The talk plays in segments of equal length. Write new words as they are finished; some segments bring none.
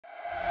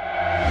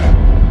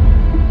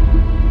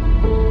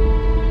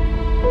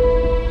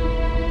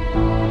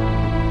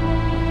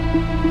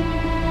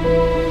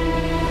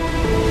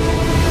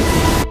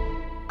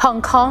Hong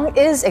Kong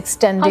is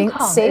extending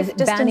Hong Kong safe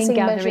is banning distancing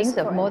gatherings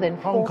measures of more than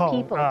Hong 4 Kong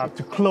people.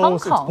 to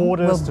close its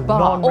borders to will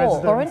bar all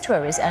non-residents. foreign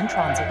tourists and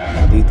transit.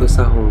 Dito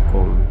sa Hong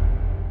Kong,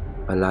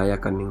 malaya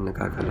kaming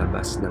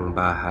nakakalabas ng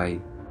bahay.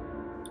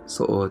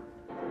 Suot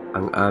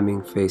ang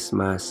aming face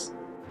mask,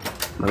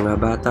 mga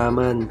bata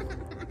man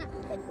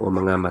o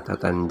mga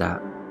matatanda.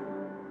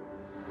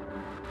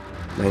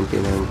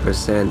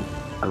 99%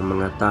 ang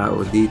mga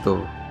tao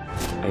dito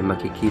ay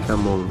makikita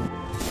mong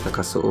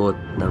nakasuot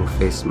ng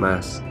face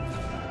mask.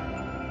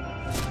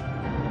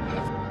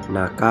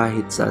 Na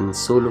kahit saan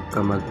sulok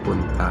ka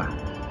magpunta,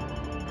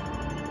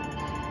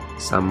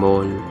 sa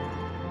mall,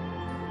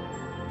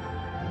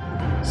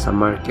 sa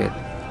market,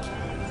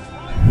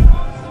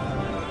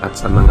 at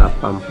sa mga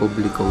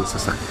pampublikong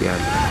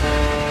sasakyan.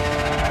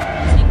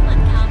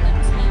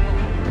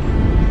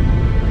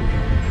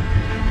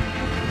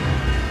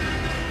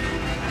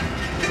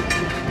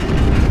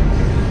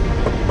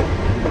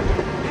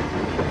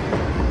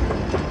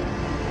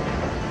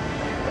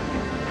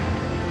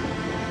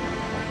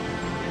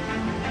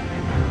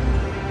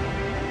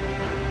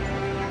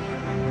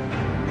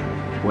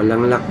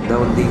 Walang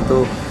lockdown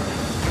dito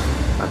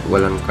at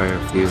walang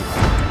curfew.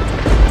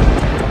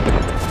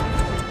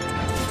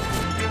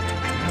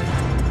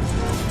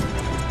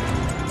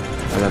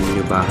 Alam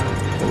niyo ba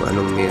kung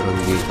anong meron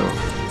dito?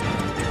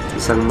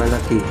 Isang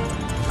malaki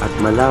at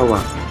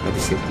malawak na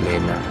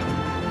disiplina.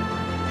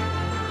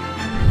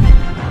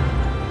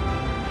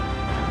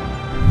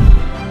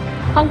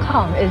 Hong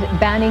Kong is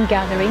banning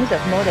gatherings of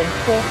more than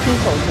 4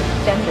 people to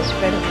stem the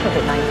spread of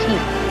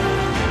COVID-19.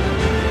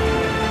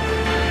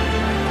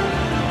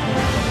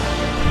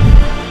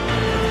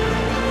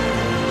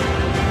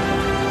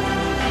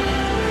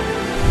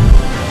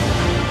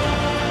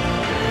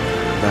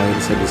 Dahil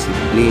sa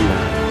disiplina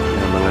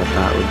ng mga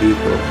tao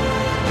dito,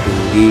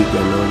 hindi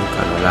ganon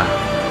kalala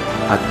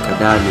at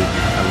kadami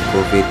ang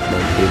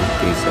COVID-19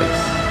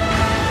 cases.